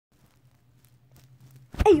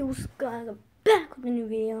Hey yo, guys, I'm back with a new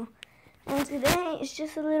video. And today it's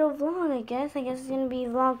just a little vlog, I guess. I guess it's gonna be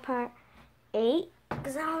vlog part 8.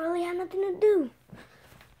 Because I don't really have nothing to do.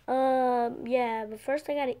 Yeah, but first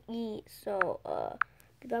I gotta eat. So,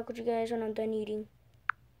 be back with you guys when I'm done eating.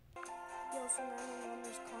 Yo, some random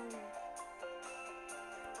numbers calling me.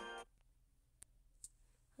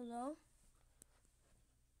 Hello?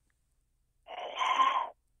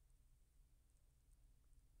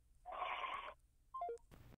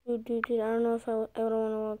 Dude, I don't know if I don't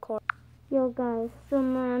want to record. Yo, guys,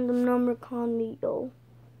 some random number called me, yo.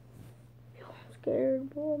 Yo, I'm scared,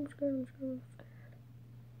 bro. I'm scared.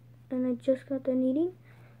 And I just got done eating.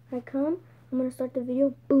 I come, I'm gonna start the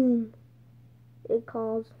video. Boom. It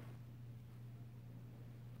calls.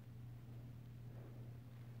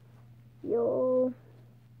 Yo.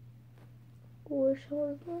 Wish I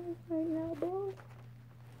was live right now, bro.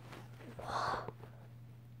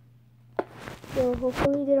 Yo,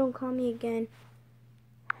 hopefully they don't call me again.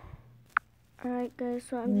 Alright, guys,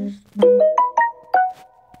 so I'm just.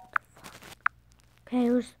 Okay,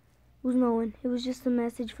 it was no one. It was just a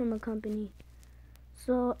message from a company.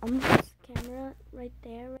 So I'm gonna put this camera right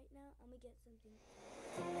there right now. I'm gonna get something.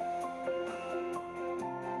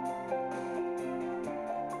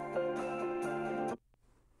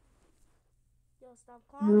 Yo, stop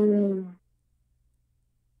calling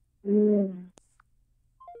me.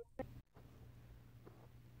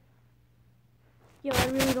 Yo, I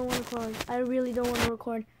really don't want to record. I really don't want to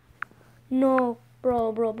record. No,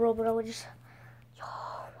 bro. I just. Yo,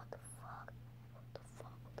 what the fuck?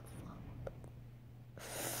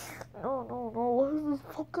 No. What is this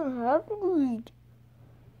fucking happening?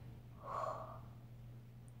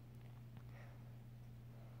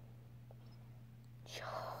 Yo,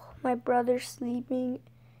 my brother's sleeping.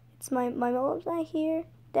 It's my mom's not here.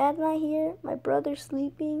 Dad's not here. My brother's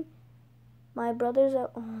sleeping. My brother's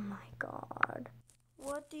at. Oh my god.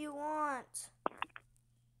 What do you want?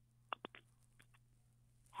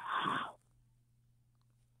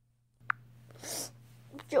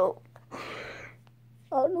 Yo. I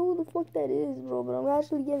don't know who the fuck that is, bro, but I'm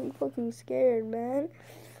actually getting fucking scared, man.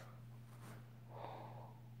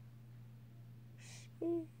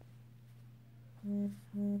 Shit.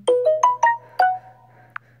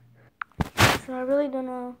 So I really don't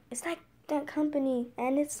know. It's like that company,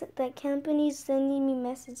 and it's that company's sending me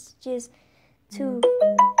messages to.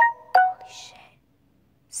 Holy shit.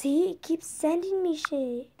 See, it keeps sending me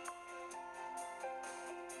shit.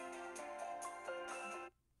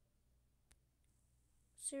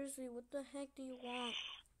 Seriously, what the heck do you want?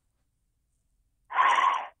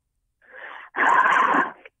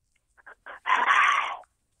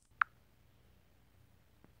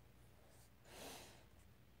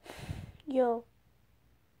 Yo,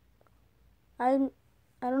 I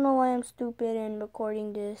don't know why I'm stupid and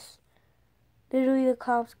recording this. Literally, the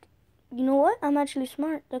cops. You know what? I'm actually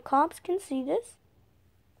smart. The cops can see this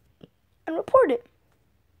and report it.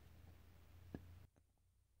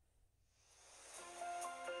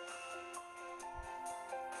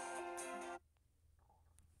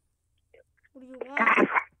 What do you want?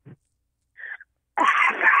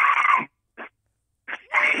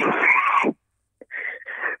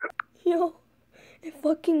 Yo, it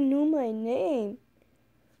fucking knew my name.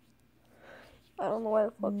 I don't know why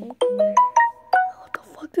the fuck What the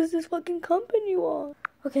fuck does this fucking company want?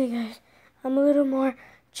 Okay, guys, I'm a little more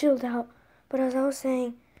chilled out. But as I was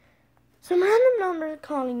saying, some random number is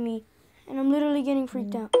calling me, and I'm literally getting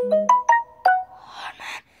freaked out. Oh,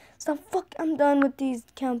 man. Stop, fuck, I'm done with these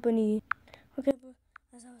companies. Okay, but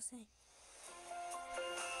as I was saying.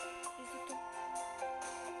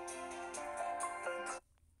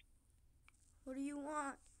 What do you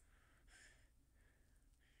want?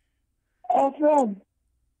 Fred.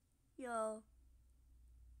 Yo.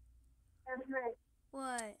 Fred.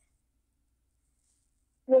 What?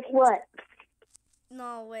 With what?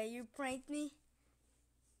 No way, you pranked me?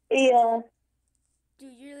 Yeah.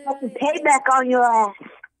 Dude, you're That's a literally a payback on your ass.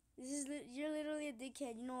 You're literally a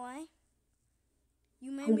dickhead. You know why?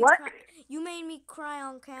 You made me What? cry. You made me cry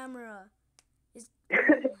on camera. Oh my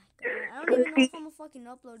god. I don't even know if I'm gonna fucking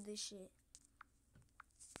upload this shit.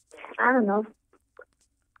 I don't know.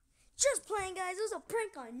 Just playing, guys. It was a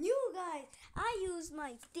prank on you guys. I used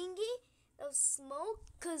my thingy of smoke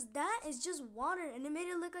because that is just water and it made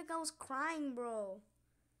it look like I was crying, bro.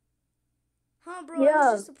 Huh, bro? It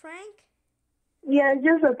was just a prank? Yeah, it's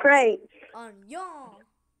just a prank. On y'all.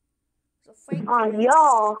 It's a fake On prank.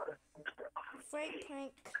 y'all. Fake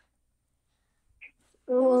prank.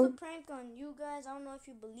 It Mm-hmm. was a prank on you guys. I don't know if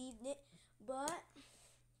you believed it, but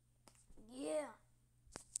yeah.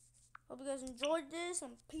 Hope you guys enjoyed this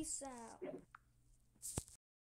and peace out.